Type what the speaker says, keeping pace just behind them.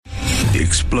The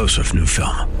explosive new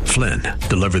film, Flynn,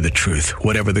 deliver the truth,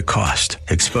 whatever the cost,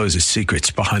 exposes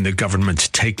secrets behind the government's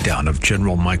takedown of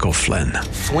General Michael Flynn.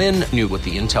 Flynn knew what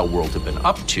the intel world had been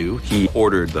up to. He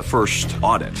ordered the first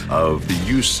audit of the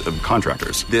use of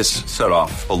contractors. This set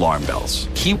off alarm bells.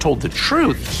 He told the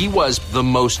truth. He was the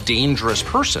most dangerous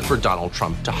person for Donald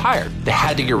Trump to hire. They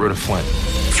had to get rid of Flynn.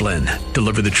 Flynn,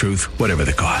 deliver the truth, whatever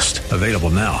the cost. Available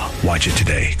now. Watch it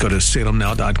today. Go to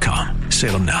salemnow.com.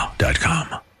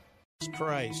 salemnow.com.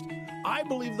 Christ. I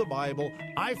believe the Bible,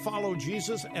 I follow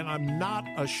Jesus, and I'm not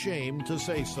ashamed to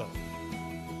say so.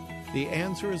 The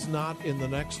answer is not in the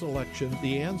next election.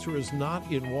 The answer is not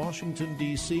in Washington,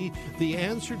 D.C. The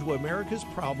answer to America's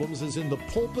problems is in the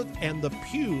pulpit and the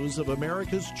pews of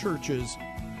America's churches.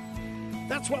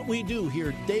 That's what we do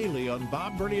here daily on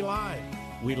Bob Burney Live.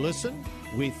 We listen,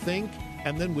 we think,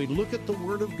 and then we look at the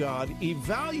Word of God,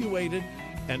 evaluate it,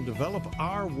 and develop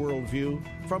our worldview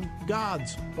from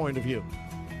God's point of view.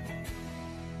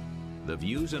 The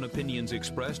views and opinions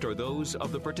expressed are those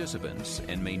of the participants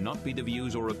and may not be the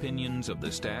views or opinions of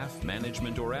the staff,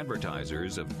 management, or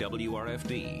advertisers of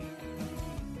WRFD.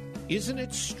 Isn't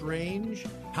it strange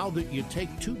how that you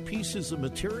take two pieces of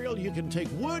material, you can take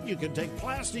wood, you can take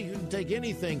plastic, you can take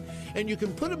anything, and you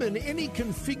can put them in any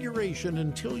configuration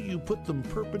until you put them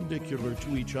perpendicular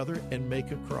to each other and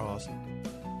make a cross.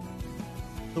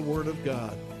 The Word of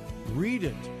God. Read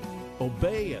it.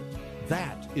 Obey it.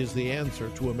 That is the answer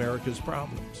to America's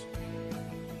problems.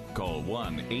 Call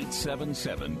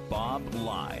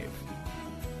 1-877-BOB-LIVE.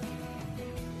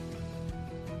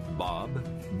 Bob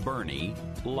Burney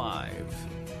Live.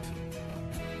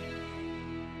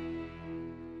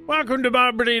 Welcome to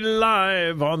Bob Burney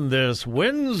Live on this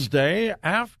Wednesday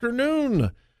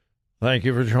afternoon. Thank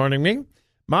you for joining me.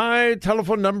 My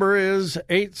telephone number is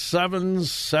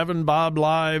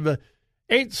 877-BOB-LIVE,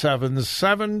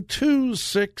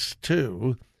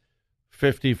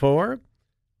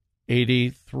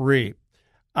 877-262-5483.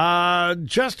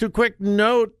 Just a quick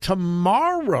note,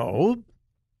 tomorrow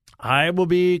I will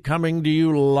be coming to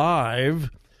you live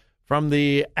from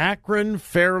the Akron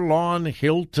Fairlawn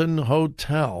Hilton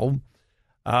Hotel.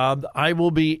 I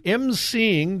will be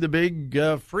emceeing the big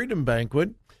Freedom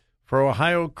Banquet for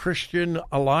Ohio Christian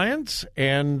Alliance,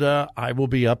 and I will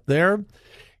be up there,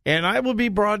 and I will be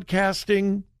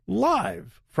broadcasting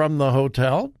live from the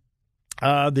hotel,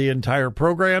 the entire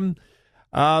program.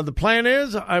 The plan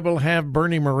is I will have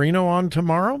Bernie Marino on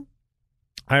tomorrow.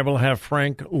 I will have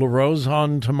Frank LaRose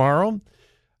on tomorrow.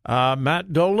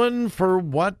 Matt Dolan, for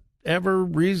whatever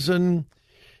reason,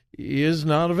 is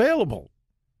not available,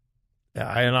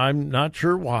 and I'm not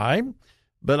sure why.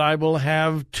 But I will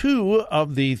have two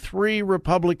of the three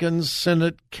Republican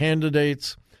Senate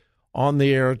candidates on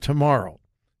the air tomorrow.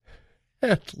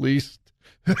 At least,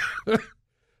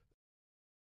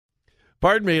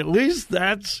 pardon me, at least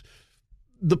that's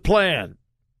the plan.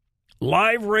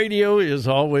 Live radio is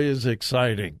always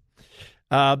exciting.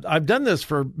 I've done this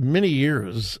for many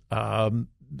years. I've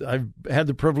had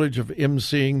the privilege of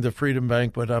emceeing the Freedom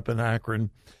Banquet up in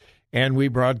Akron, and we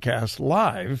broadcast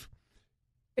live.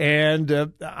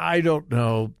 And I don't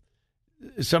know,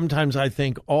 sometimes I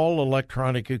think all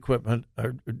electronic equipment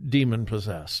are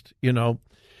demon-possessed, you know.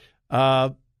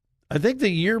 I think the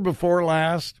year before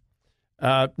last,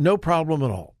 no problem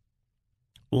at all.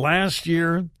 Last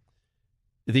year,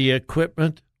 the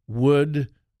equipment would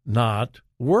not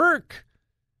work.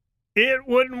 It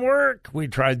wouldn't work. We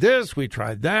tried this, we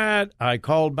tried that. I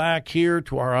called back here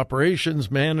to our operations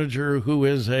manager, who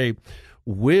is a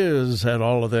whiz at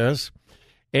all of this.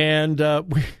 And oh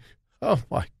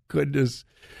my goodness,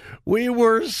 we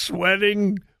were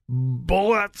sweating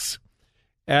bullets.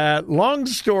 Long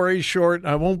story short,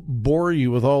 I won't bore you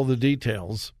with all the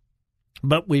details,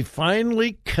 but we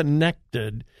finally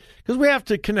connected, because we have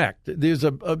to connect. There's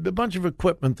a bunch of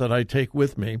equipment that I take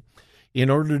with me in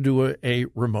order to do a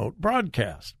remote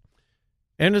broadcast.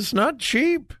 And it's not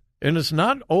cheap, and it's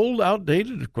not old,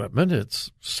 outdated equipment. It's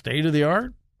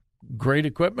state-of-the-art, great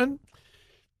equipment,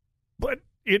 but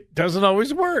it doesn't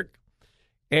always work.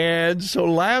 And so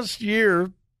last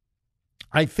year,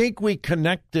 I think we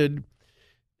connected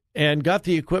and got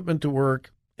the equipment to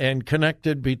work and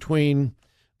connected between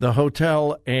the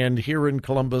hotel and here in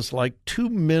Columbus like 2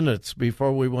 minutes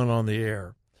before we went on the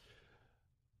air.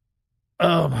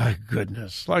 Oh, my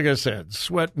goodness. Like I said,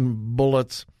 sweat and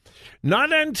bullets.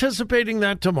 Not anticipating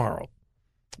that tomorrow.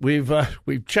 We've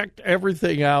checked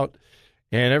everything out,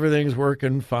 and everything's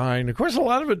working fine. Of course, a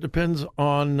lot of it depends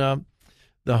on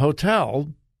the hotel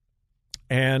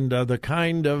and the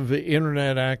kind of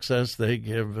internet access they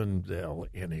give, and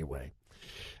anyway.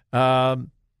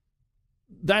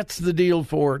 That's the deal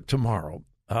for tomorrow.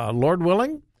 Lord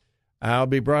willing, I'll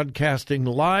be broadcasting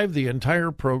live the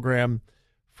entire program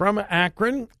from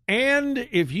Akron. And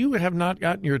if you have not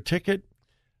gotten your ticket,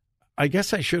 I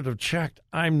guess I should have checked.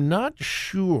 I'm not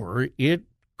sure. It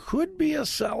could be a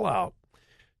sellout.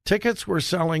 Tickets were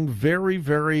selling very,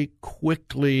 very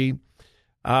quickly.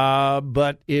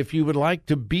 But if you would like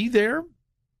to be there,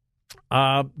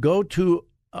 go to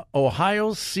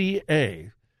Ohio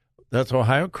CA. That's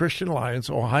Ohio Christian Alliance,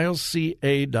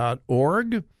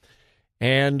 ohioca.org,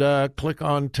 and click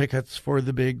on tickets for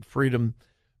the big Freedom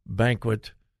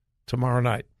Banquet tomorrow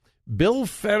night. Bill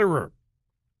Federer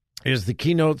is the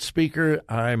keynote speaker.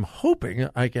 I'm hoping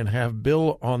I can have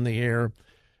Bill on the air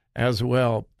as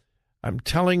well. I'm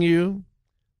telling you,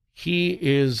 he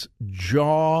is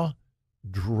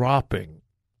jaw-dropping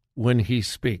when he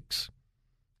speaks.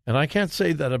 And I can't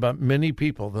say that about many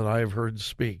people that I've heard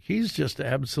speak. He's just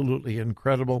absolutely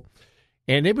incredible.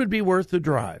 And it would be worth the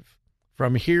drive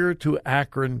from here to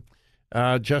Akron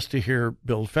just to hear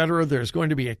Bill Federer. There's going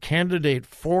to be a candidate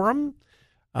forum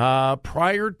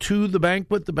prior to the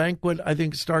banquet. The banquet, I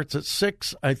think, starts at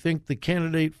 6. I think the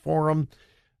candidate forum,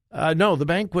 the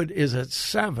banquet is at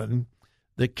 7.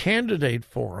 The candidate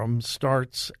forum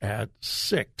starts at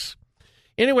 6.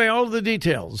 Anyway, all of the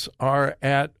details are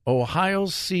at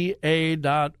ohioca.org.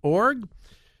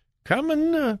 Come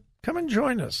and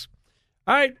join us.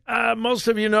 All right, most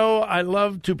of you know I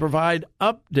love to provide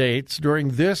updates during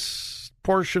this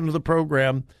portion of the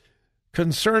program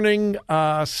concerning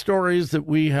stories that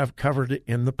we have covered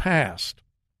in the past.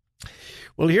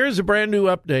 Well, here's a brand new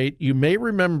update. You may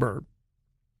remember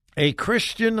a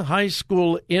Christian high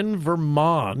school in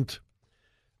Vermont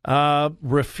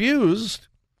refused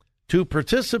to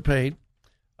participate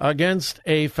against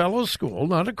a fellow school,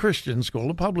 not a Christian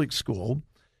school, a public school,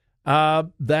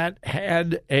 that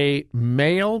had a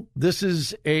male, this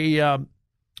is a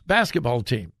basketball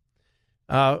team,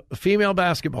 a female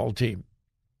basketball team,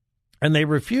 and they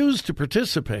refused to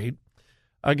participate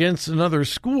against another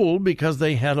school because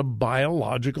they had a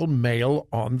biological male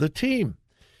on the team.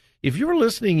 If you were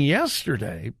listening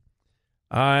yesterday,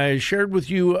 I shared with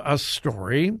you a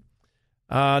story,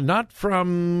 not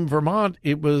from Vermont,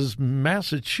 it was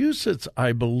Massachusetts,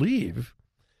 I believe,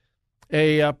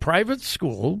 a private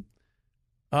school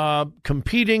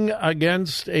competing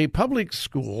against a public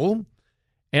school,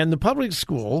 and the public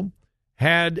school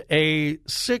had a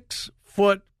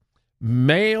 6-foot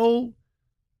male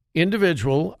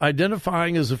individual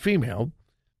identifying as a female,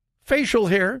 facial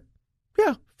hair,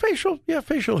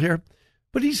 facial hair.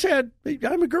 But he said,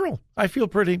 I'm a girl, I feel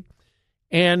pretty.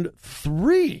 And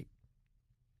 3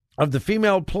 of the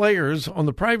female players on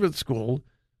the private school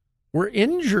were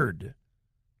injured.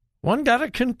 One got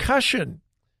a concussion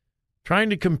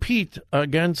trying to compete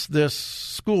against this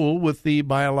school with the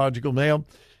biological male.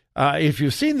 If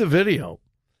you've seen the video,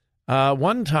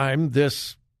 one time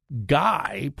this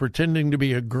guy pretending to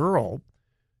be a girl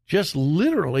just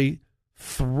literally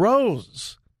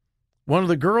throws one of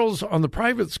the girls on the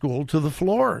private school to the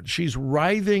floor. She's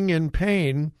writhing in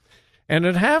pain. And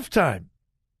at halftime,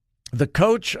 the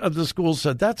coach of the school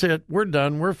said, that's it. We're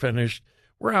done. We're finished.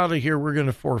 We're out of here. We're going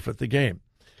to forfeit the game.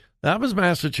 That was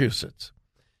Massachusetts.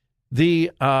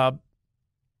 The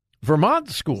Vermont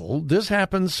school, this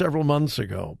happened several months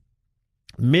ago.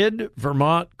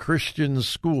 Mid-Vermont Christian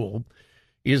School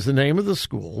is the name of the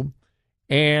school,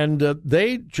 and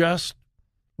they just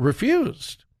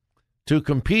refused to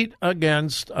compete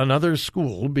against another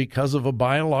school because of a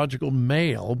biological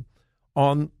male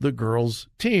on the girls'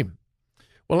 team.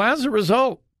 Well, as a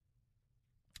result,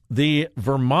 the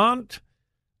Vermont,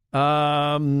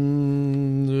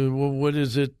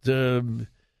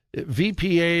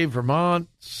 VPA,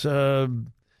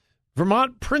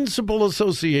 Vermont Principal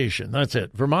Association, that's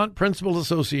it, Vermont Principal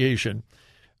Association,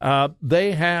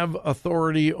 they have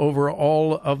authority over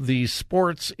all of the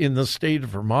sports in the state of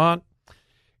Vermont.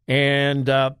 And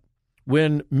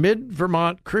when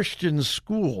Mid-Vermont Christian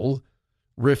School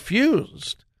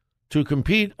refused to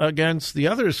compete against the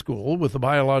other school with the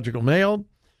biological male,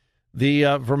 the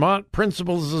Vermont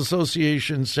Principals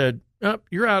Association said,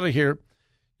 you're out of here.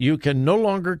 You can no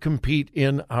longer compete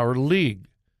in our league.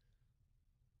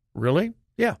 Really?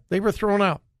 Yeah, they were thrown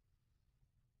out.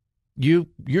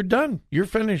 You're done. You're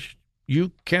finished.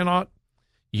 You cannot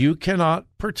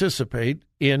participate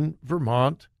in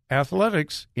Vermont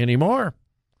athletics anymore.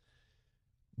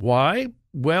 Why?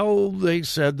 Well, they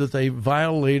said that they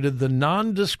violated the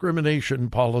non-discrimination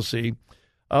policy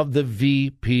of the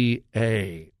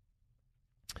VPA.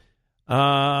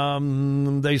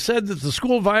 They said that the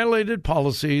school violated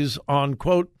policies on,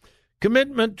 quote,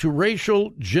 commitment to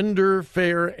racial, gender,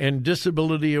 fair, and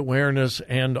disability awareness,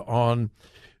 and on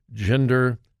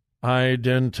gender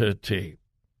identity.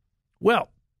 Well,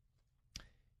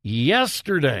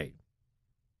 yesterday,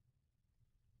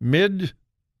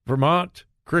 Mid-Vermont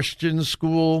Christian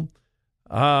School,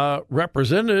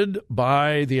 represented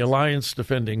by the Alliance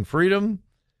Defending Freedom,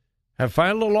 have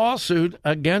filed a lawsuit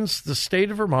against the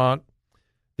state of Vermont,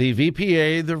 the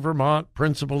VPA, the Vermont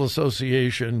Principal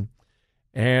Association,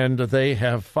 and they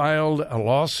have filed a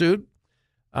lawsuit,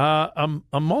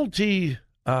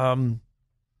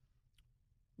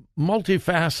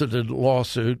 multifaceted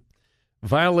lawsuit,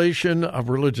 violation of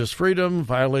religious freedom,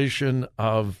 violation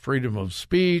of freedom of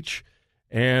speech,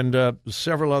 and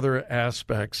several other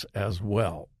aspects as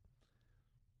well.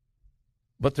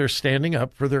 But they're standing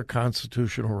up for their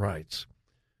constitutional rights.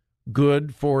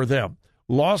 Good for them.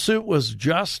 Lawsuit was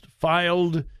just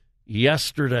filed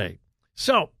yesterday.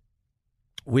 So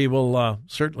we will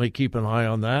certainly keep an eye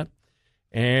on that.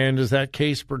 And as that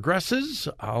case progresses,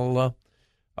 I'll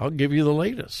give you the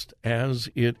latest as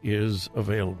it is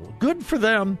available. Good for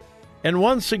them. And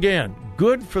once again,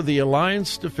 good for the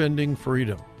Alliance Defending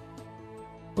Freedom.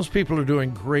 Those people are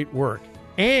doing great work.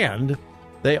 And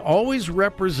they always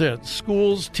represent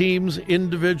schools, teams,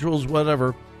 individuals,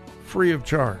 whatever, free of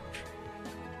charge.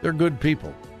 They're good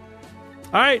people.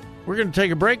 All right, we're going to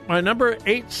take a break. My number,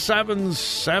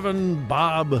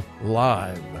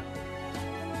 877-BOB-LIVE.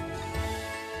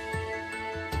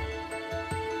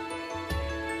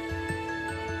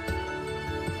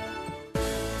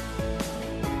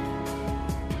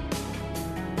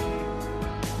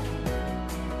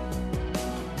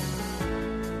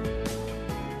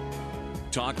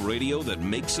 Talk radio that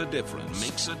makes a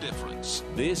difference.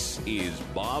 This is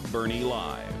Bob Burney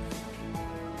Live.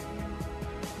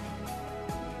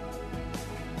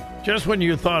 Just when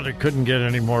you thought it couldn't get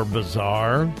any more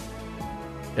bizarre,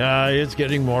 it's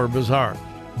getting more bizarre.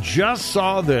 Just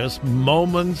saw this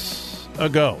moments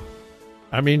ago.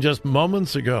 I mean, just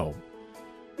moments ago.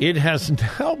 It has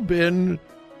now been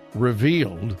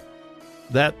revealed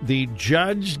that the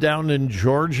judge down in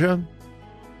Georgia,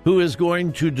 who is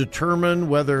going to determine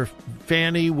whether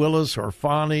Fannie Willis or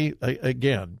Fani,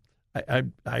 again, I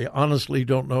honestly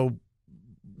don't know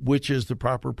which is the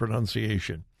proper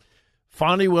pronunciation.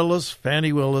 Fannie Willis,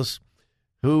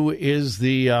 who is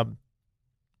the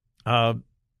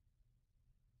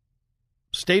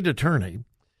state attorney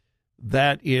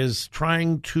that is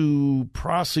trying to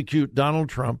prosecute Donald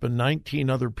Trump and 19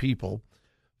 other people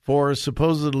for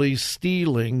supposedly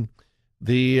stealing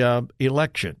the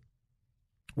election.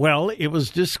 Well, it was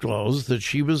disclosed that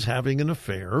she was having an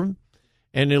affair,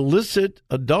 an illicit,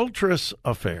 adulterous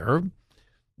affair,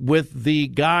 with the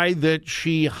guy that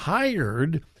she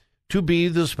hired to be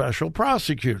the special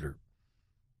prosecutor.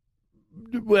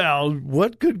 Well,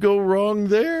 what could go wrong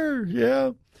there?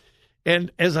 Yeah. And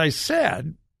as I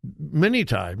said many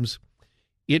times,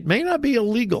 it may not be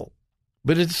illegal,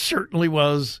 but it certainly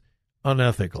was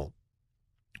unethical.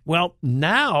 Well,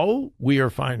 now we are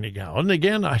finding out, and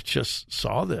again, I just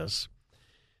saw this,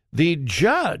 the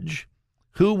judge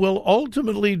who will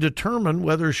ultimately determine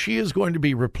whether she is going to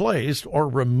be replaced or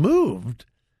removed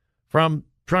from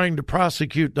trying to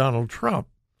prosecute Donald Trump.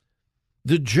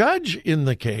 The judge in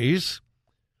the case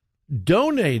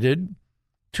donated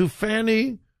to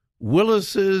Fannie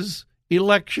Willis's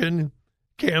election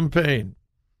campaign.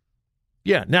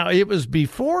 Yeah, now it was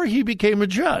before he became a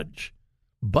judge,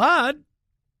 but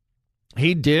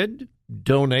he did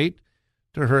donate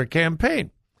to her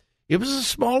campaign. It was a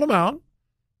small amount.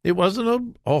 It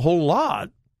wasn't a whole lot,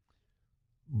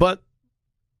 but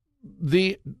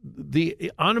the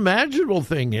unimaginable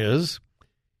thing is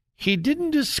he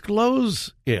didn't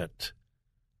disclose it.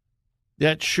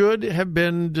 That should have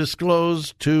been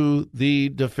disclosed to the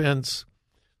defense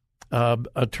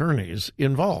attorneys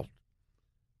involved.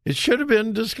 It should have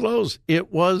been disclosed.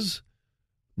 It was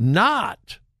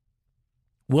not.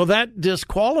 Will that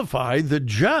disqualify the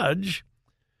judge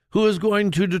who is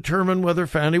going to determine whether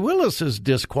Fannie Willis is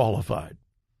disqualified?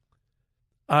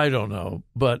 I don't know,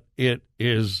 but it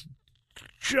is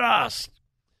just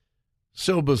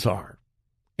so bizarre.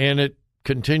 And it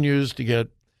continues to get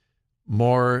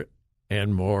more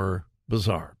and more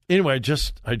bizarre. Anyway, I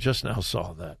just now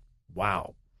saw that.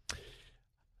 Wow.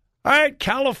 All right,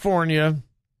 California,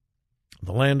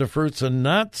 the land of fruits and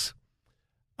nuts.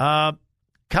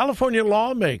 California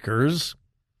lawmakers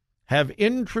have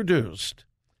introduced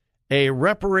a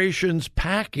reparations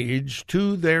package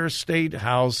to their state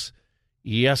house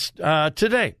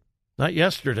today. Not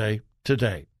yesterday,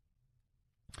 today.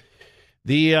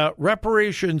 The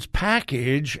reparations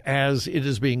package, as it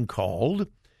is being called,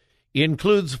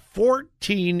 includes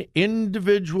 14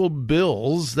 individual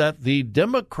bills that the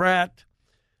Democrat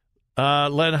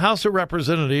led House of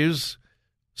Representatives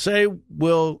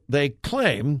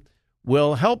claim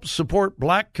will help support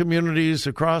black communities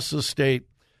across the state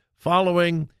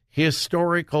following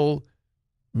historical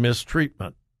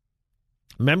mistreatment.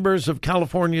 Members of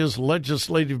California's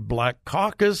Legislative Black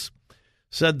Caucus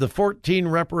said the 14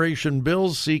 reparation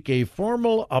bills seek a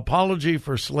formal apology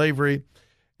for slavery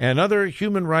and other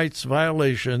human rights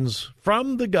violations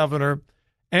from the governor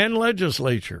and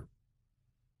legislature.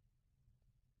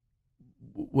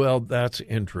 Well, that's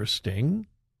interesting.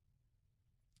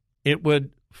 It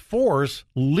would force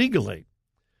legally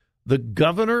the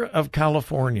governor of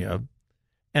California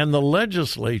and the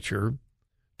legislature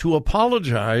to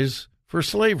apologize for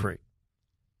slavery.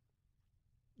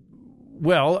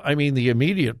 Well, I mean, the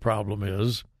immediate problem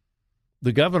is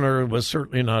the governor was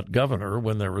certainly not governor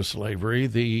when there was slavery.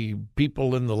 The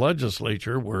people in the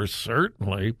legislature were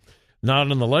certainly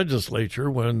not in the legislature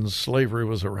when slavery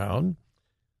was around.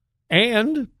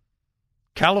 And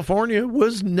California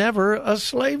was never a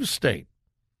slave state.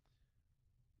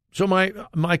 So my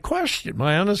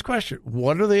honest question,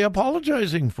 what are they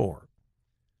apologizing for?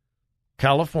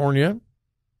 California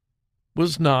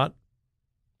was not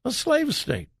a slave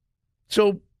state.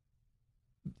 So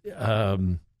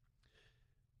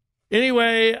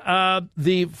anyway,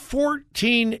 the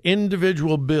 14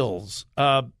 individual bills,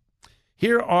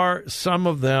 here are some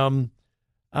of them.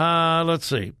 Let's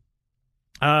see.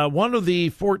 One of the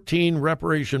 14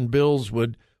 reparation bills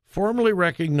would formally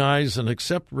recognize and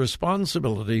accept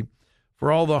responsibility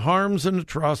for all the harms and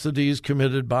atrocities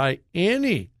committed by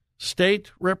any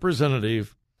state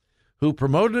representative who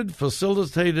promoted,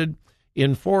 facilitated,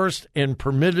 enforced, and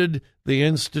permitted the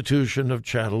institution of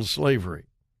chattel slavery.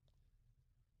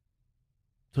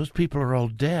 Those people are all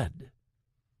dead.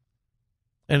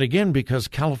 And again, because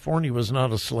California was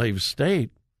not a slave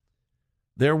state,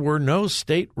 there were no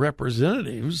state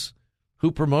representatives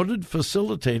who promoted,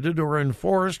 facilitated, or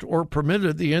enforced or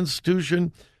permitted the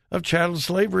institution of chattel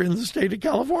slavery in the state of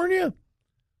California.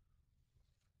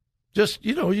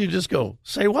 You just go,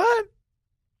 say what?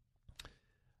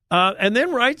 And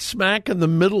then right smack in the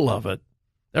middle of it.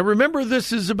 Now remember,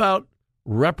 this is about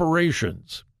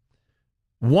reparations.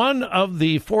 One of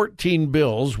the 14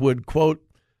 bills would, quote,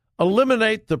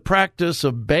 eliminate the practice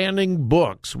of banning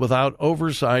books without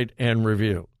oversight and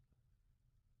review.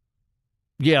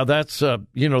 Yeah, that's,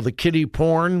 the kiddie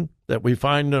porn that we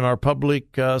find in our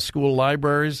public school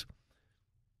libraries.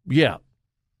 Yeah.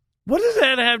 What does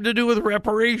that have to do with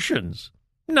reparations?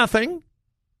 Nothing.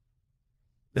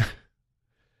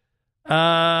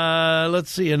 Let's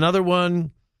see, another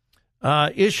one.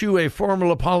 Issue a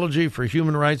formal apology for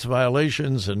human rights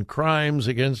violations and crimes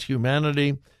against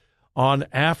humanity on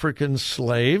African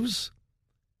slaves.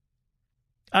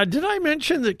 Did I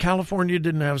mention that California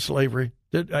didn't have slavery?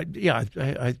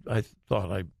 I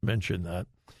thought I mentioned that.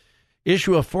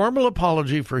 Issue a formal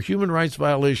apology for human rights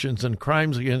violations and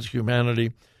crimes against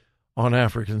humanity on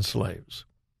African slaves,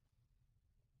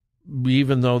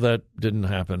 even though that didn't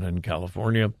happen in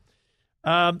California.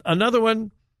 Another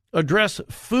one, address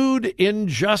food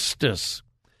injustice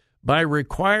by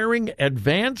requiring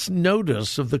advance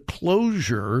notice of the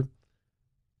closure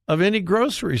of any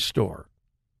grocery store.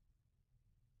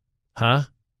 Huh?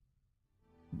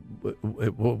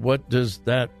 What does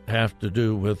that have to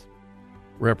do with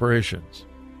reparations?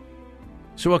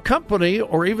 So a company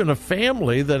or even a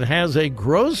family that has a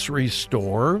grocery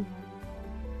store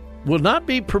will not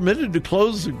be permitted to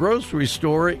close the grocery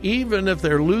store even if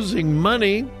they're losing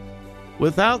money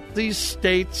without the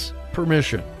state's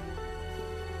permission.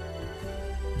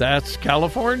 That's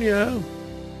California.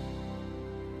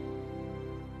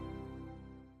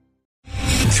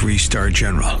 3-star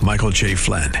General Michael J.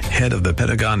 Flynn, head of the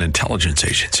Pentagon Intelligence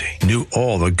Agency, knew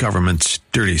all the government's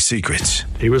dirty secrets.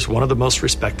 He was one of the most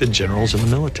respected generals in the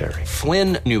military.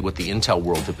 Flynn knew what the intel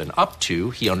world had been up to.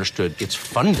 He understood its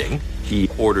funding. He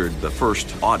ordered the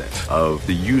first audit of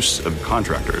the use of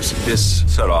contractors. This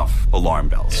set off alarm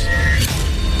bells.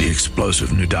 The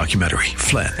explosive new documentary,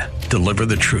 Flynn, Deliver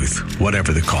the Truth,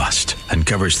 Whatever the Cost,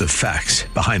 uncovers the facts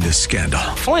behind this scandal.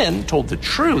 Flynn told the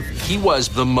truth. He was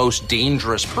the most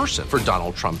dangerous person for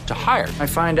Donald Trump to hire. I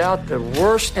find out the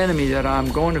worst enemy that I'm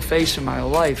going to face in my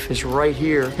life is right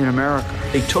here in America.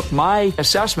 They took my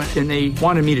assessment and they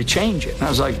wanted me to change it. And I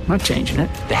was like, I'm not changing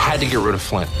it. They had to get rid of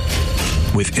Flynn.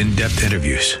 With in-depth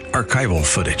interviews, archival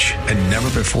footage, and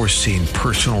never-before-seen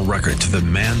personal records of the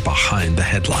man behind the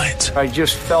headlines. I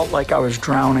just felt like I was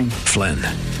drowning. Flynn,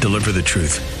 Deliver the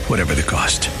Truth, Whatever the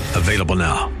Cost. Available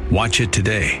now. Watch it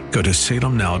today. Go to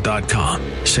salemnow.com.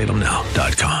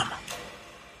 salemnow.com.